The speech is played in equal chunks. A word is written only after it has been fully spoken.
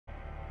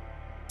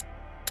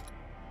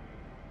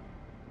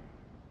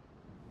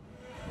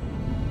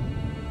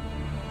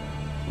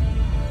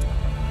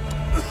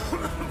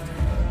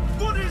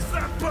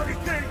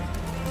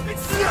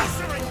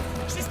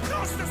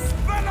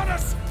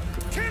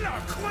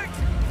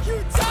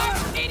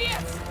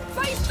idiots!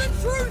 Face the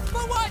truth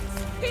for once!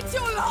 It's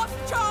your last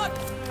chance!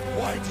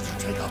 Why did you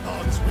take up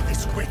arms with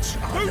this witch,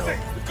 Arno? Move it!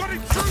 We've got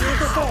intruders! Fill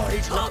the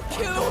void! I'll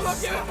kill all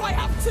of you if I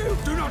have to!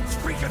 Do not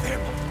speak of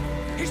him!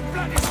 His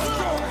blood is on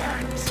your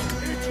hands!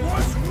 It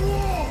was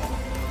war!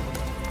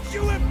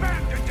 You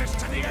abandoned us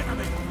to the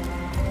enemy!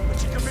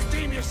 But you can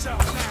redeem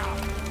yourself now!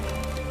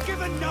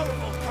 Give a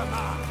noble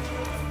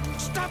command!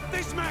 Stop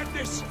this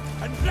madness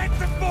and let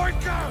the boy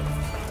go!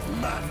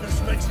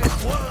 Madness makes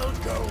this world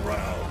go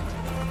round,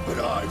 but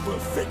I will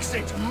fix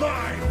it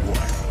my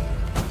way!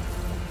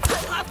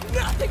 I'll have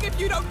nothing if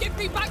you don't give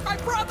me back my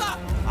brother!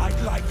 I'd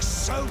like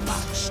so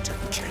much to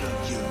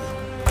kill you.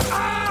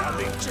 I'll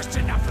leave just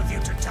enough of you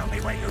to tell me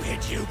where you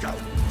hid Hugo.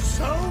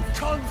 So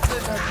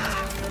confident!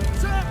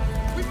 Sir,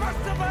 we must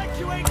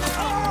evacuate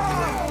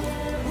now! Oh!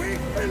 We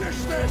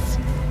finish this!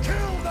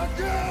 Kill the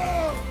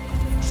girl!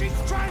 She's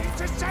trying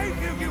to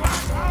save you, you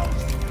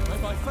assholes! May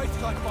my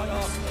faith guide my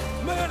arm.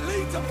 May it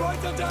lead to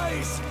brighter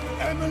days!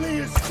 Emily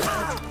is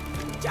dead!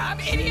 Damn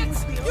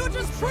idiots! You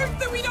just proved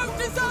that we don't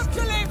deserve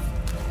to live!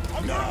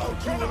 Now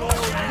you will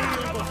all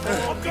kneel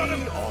before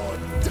me or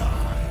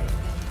die!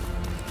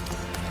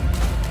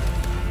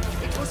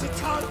 It was a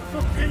time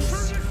for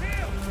peace,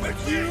 but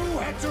you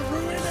had to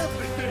ruin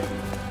everything!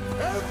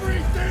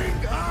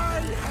 Everything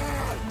I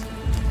had!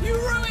 You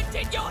ruined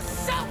it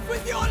yourself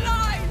with your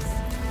lies!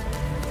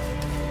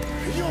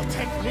 Your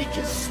technique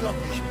is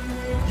sloppy.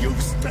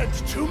 You've spent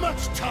too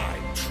much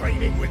time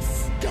training with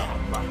scum.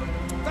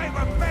 They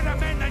were better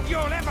men than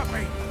you'll ever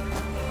be!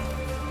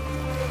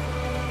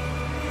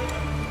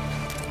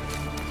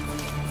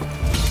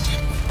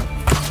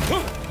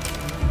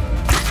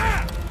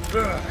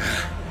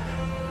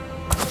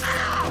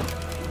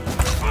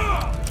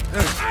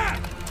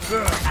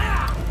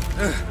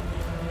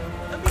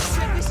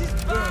 Amicia, this is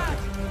bad!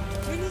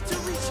 We need to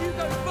reach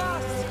Hugo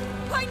fast!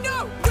 I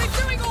know! We're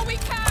doing all we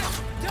can!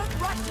 Don't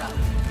rush her!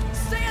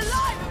 Stay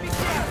alive,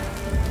 Amicia!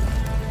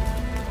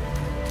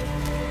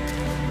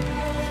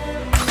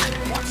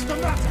 What's the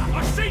matter?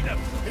 I see them!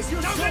 Is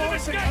your Don't let them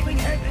sword escape! becoming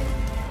heavy?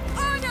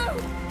 Oh no!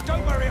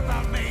 Don't worry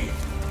about me.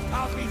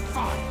 I'll be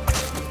fine.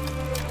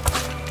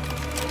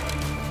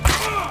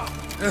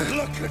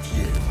 Look at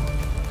you.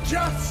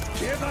 Just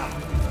give up.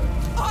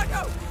 Oh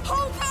no!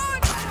 Hold on!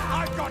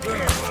 I've got him!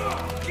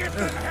 Give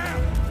them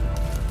hell!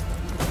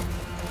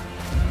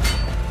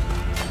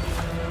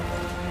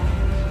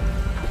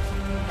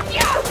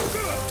 Yeah!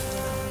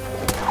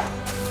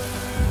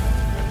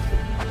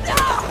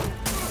 No!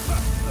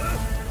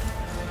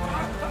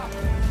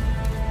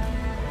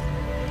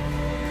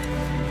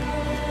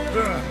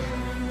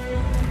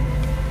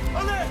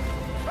 Ole!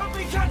 Help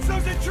me catch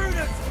those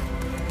intruders!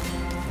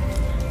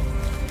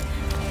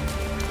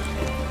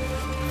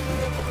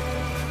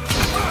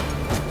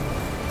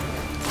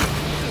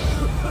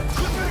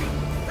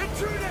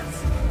 Intruders!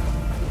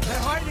 They're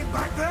hiding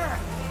back there!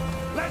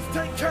 Let's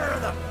take care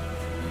of them!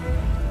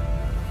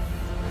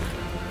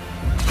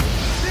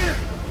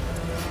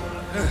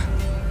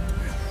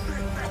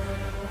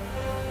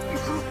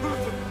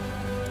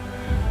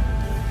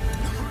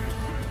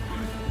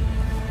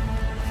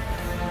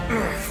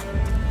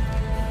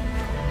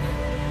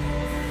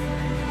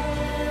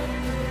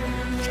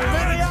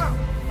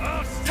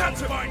 I'll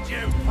still find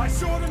you! I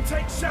saw them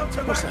take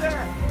shelter back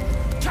there!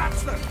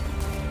 Catch them!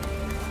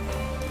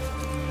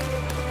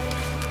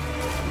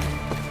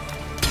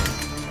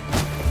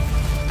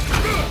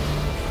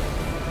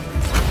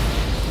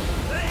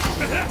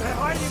 They're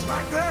hiding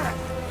back there!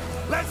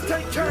 Let's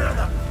take care of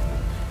them!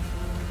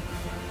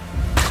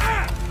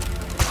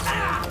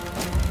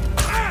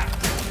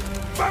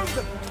 Found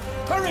them!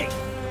 Hurry!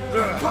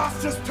 The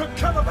bastards took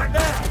cover back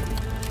there!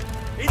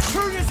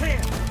 Intruders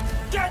here!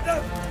 Get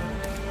them!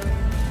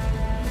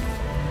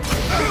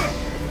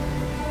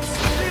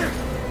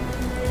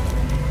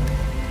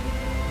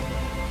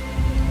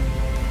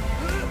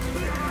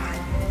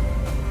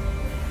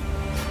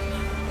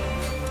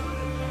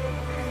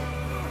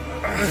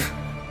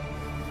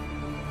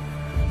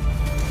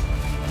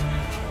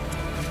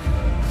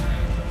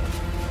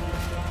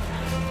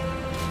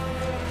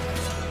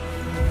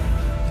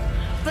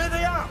 There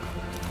they are!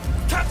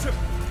 Catch them!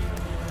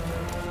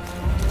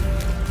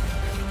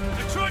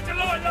 They're trying to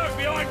lie low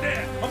behind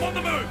there. I'm on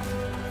the move.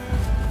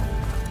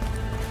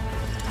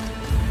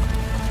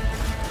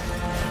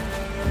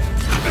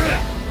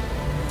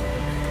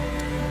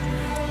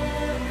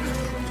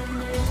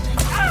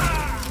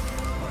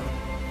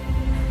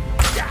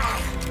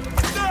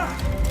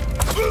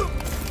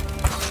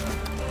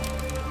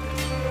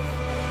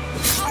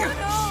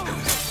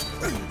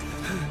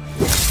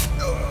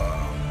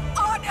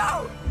 Oh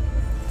no!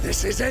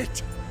 This is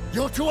it.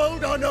 You're too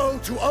old, Arno,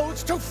 too old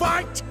to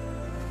fight.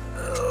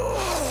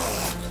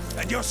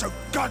 And you're so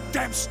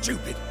goddamn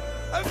stupid!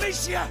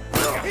 Amicia!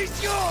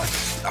 He's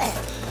yours!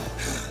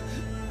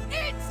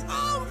 It's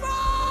over!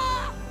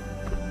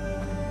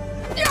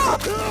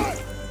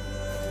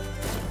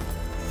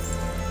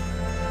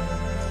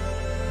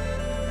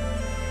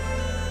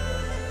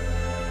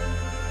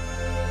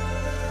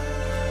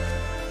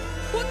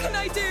 What can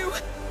I do?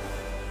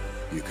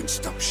 You can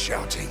stop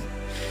shouting.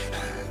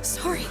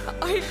 Sorry,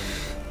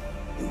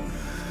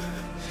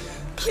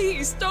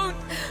 Please, don't...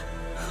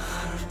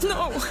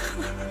 No!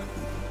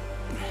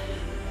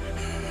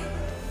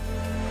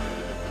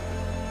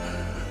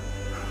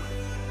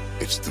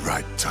 It's the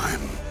right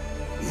time.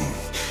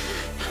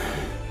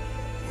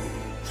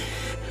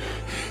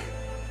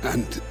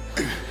 And...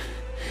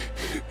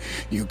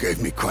 you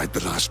gave me quite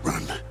the last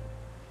run.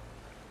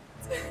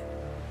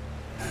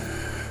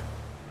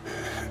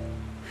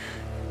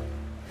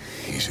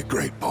 He's a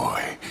great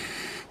boy.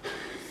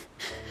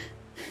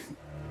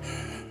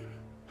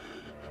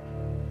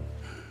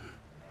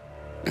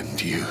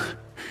 And you...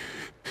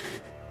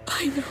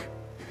 I know.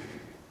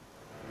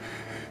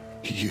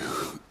 You...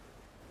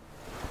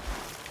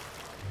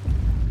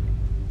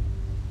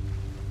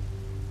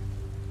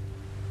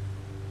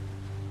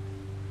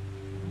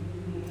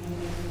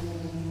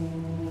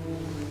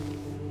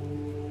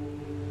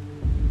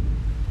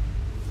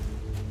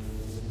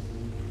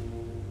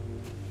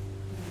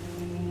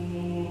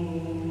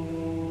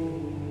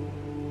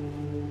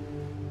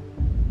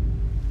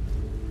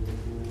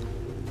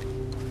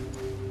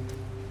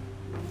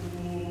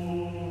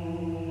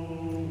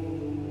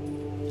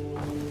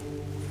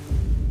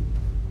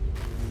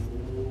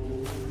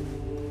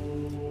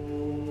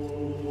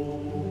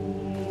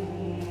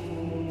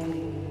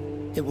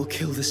 It will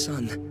kill the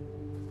sun.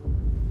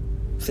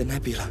 The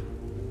nebula.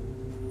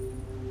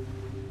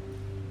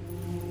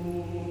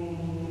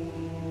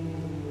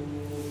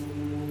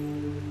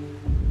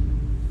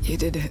 You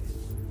did it.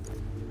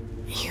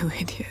 You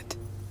idiot.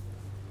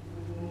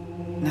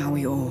 Now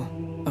we all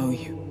owe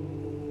you.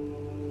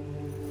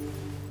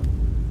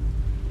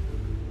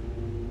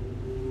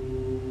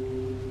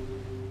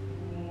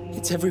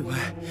 It's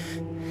everywhere.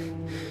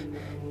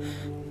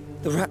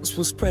 The rats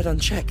will spread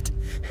unchecked.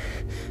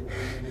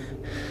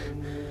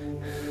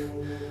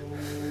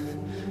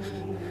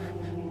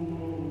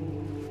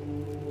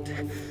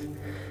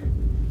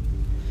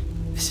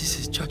 This is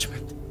his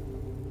judgment.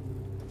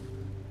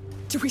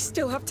 Do we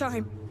still have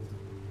time?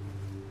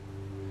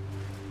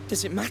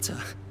 Does it matter?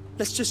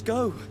 Let's just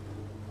go.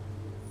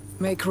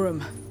 Make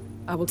room.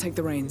 I will take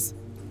the reins.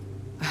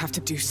 I have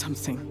to do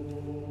something.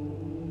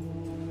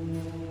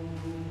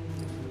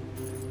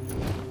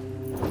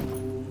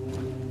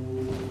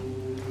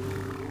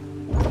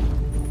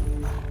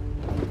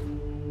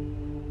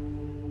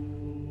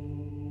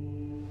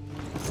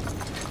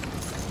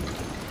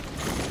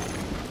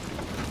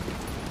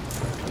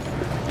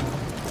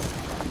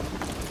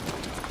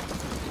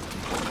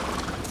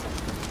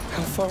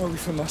 How far are we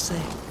from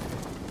Marseille?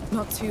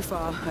 Not too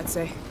far, I'd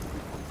say.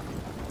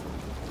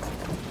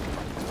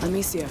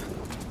 Amicia,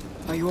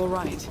 are you all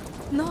right?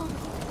 No.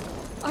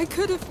 I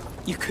could have...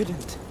 You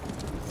couldn't.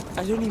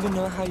 I don't even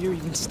know how you're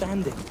even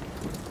standing.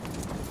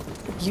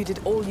 You did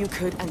all you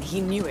could, and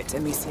he knew it,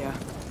 Amicia.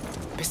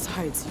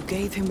 Besides, you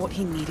gave him what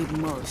he needed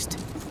most.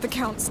 The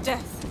Count's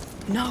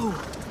death. No.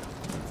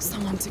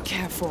 Someone to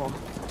care for.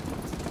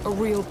 A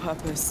real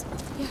purpose.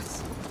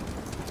 Yes.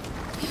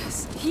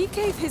 Yes, he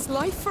gave his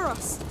life for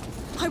us.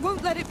 I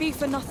won't let it be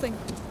for nothing.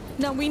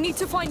 Now we need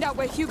to find out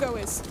where Hugo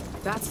is.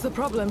 That's the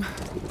problem.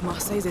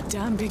 Marseille's a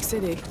damn big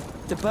city.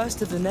 The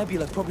burst of the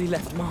nebula probably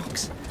left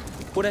marks.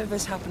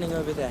 Whatever's happening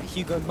over there,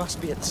 Hugo must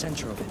be at the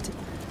center of it.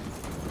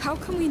 How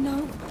can we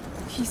know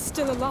he's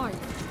still alive?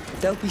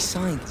 There'll be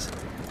signs.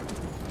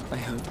 I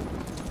hope.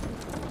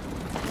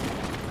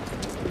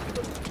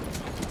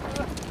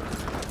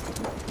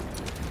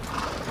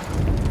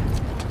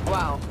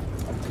 Wow.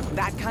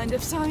 That kind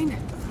of sign?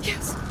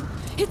 Yes,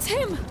 it's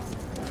him!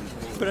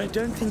 But I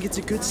don't think it's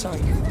a good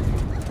sign.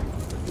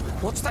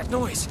 What's that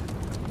noise?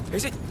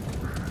 Is it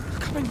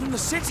coming from the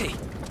city?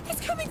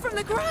 It's coming from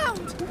the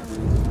ground!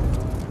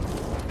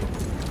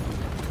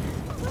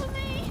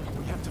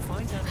 We have to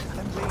find out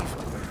and leave.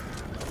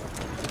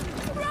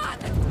 Run!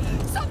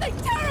 Something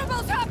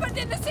terrible's happened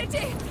in the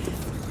city!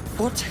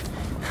 What?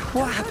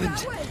 What happened?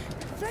 That way!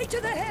 Straight to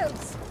the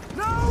hills!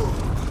 No!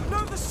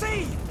 No, the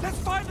sea! Let's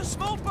find a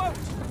small boat!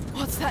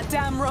 What's that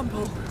damn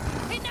rumble?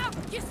 Enough!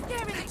 You're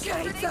scaring the Gates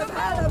children of even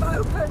hell more!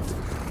 have opened!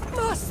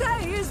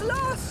 Marseille is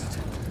lost!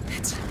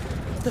 It's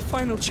the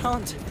final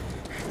chant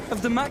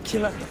of the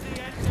macula.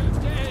 The end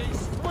of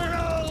days! We're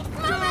all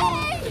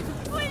Mummy!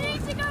 We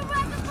need to go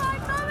back and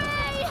find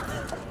Mummy!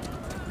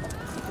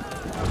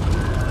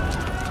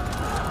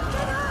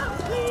 Get up!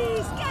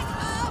 Please, get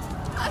up!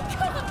 I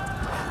can't!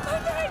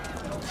 Mummy!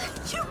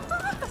 You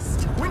must!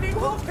 We need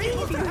more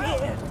people to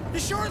help! You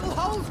sure it'll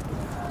hold?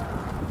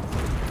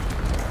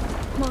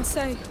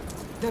 Marseille.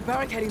 They're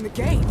barricading the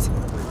gate.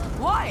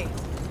 Why?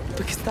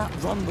 Because that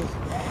rumble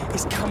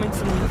is coming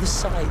from the other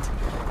side.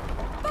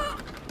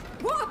 But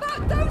what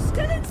about those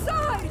still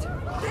inside?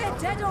 They're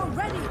dead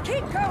already.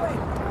 Keep going.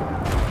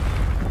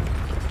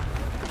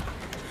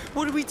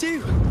 What do we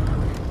do?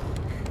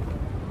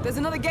 There's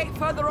another gate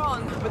further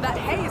on, but that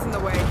hay is in the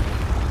way.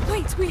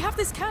 Wait, we have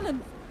this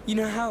cannon. You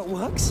know how it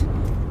works?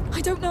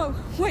 I don't know.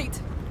 Wait.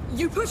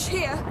 You push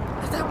here.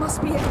 That must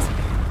be it.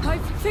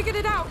 I've figured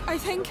it out, I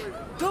think.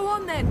 Go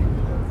on then.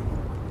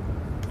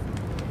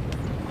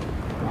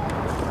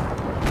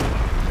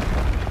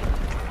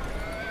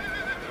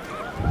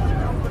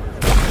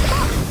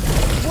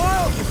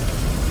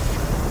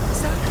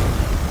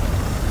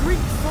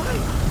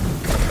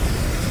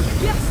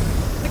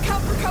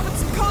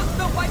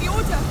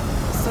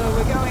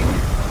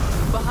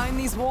 behind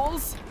these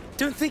walls?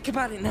 Don't think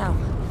about it now.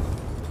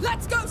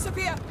 Let's go,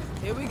 Sophia!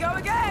 Here we go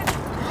again!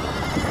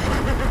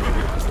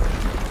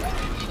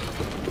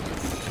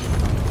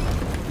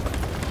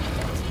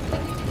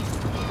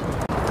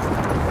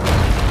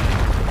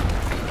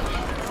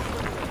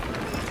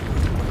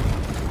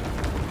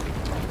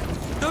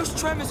 Those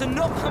tremors are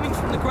not coming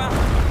from the ground.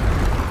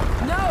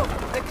 No,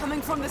 they're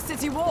coming from the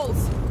city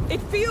walls. It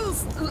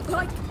feels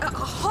like a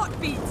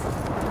heartbeat.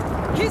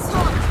 His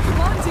heart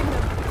commanding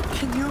them.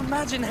 Can you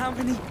imagine how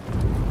many...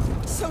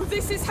 So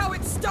this is how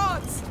it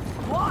starts.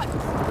 What?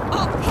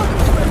 100!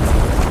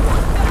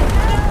 What the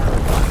hell?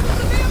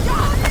 Sophia,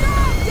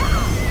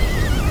 yeah!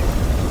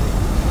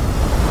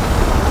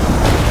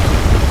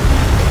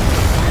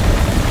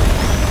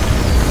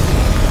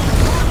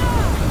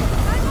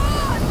 Hang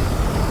on!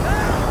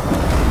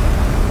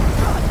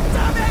 God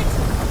damn it!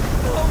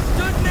 Oh,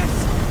 goodness!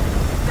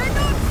 They're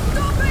not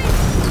stopping!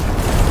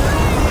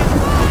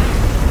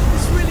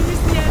 This really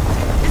is the end.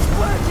 It's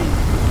working.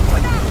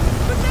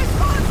 But there's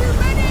far too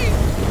many!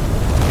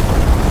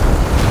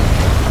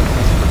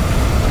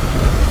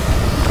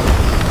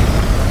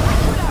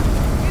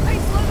 Can they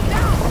slow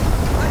down?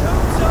 I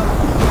hope so.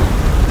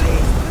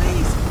 Please,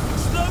 please,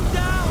 slow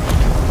down.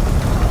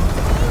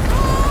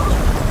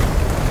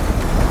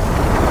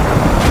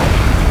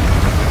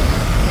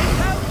 It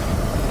helped!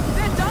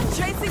 They're done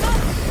chasing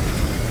us!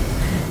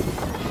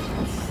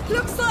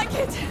 Looks like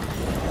it!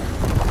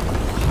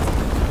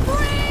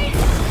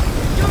 Freeze!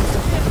 Go,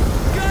 Sophia,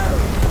 go!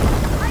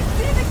 I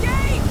see the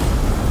gate!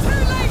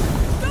 Too late!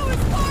 Go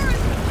as far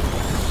as...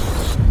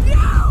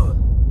 No!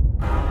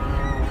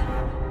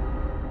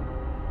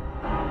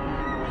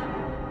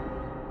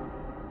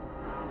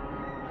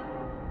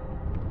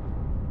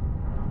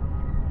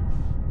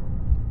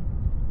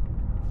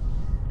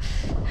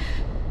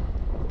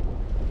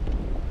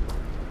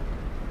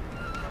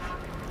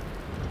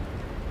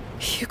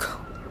 Hugo.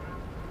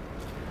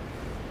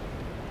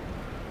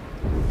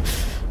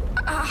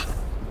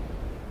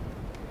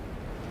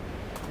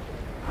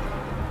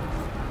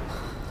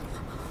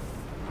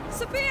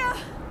 Sophia!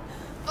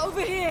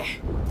 Over here!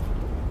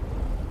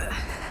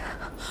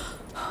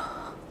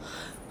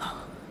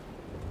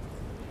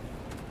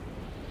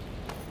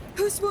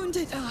 Who's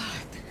wounded?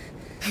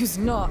 Who's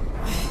not?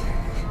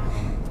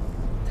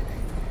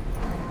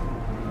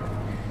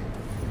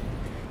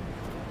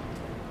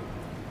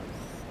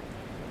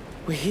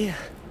 We're here.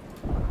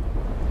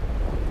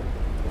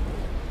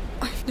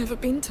 I've never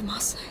been to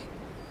Marseille.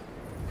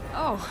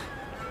 Oh.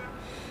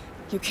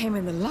 You came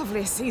in the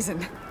loveliest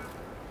season.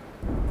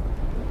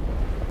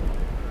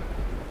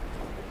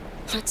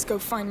 Let's go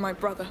find my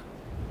brother.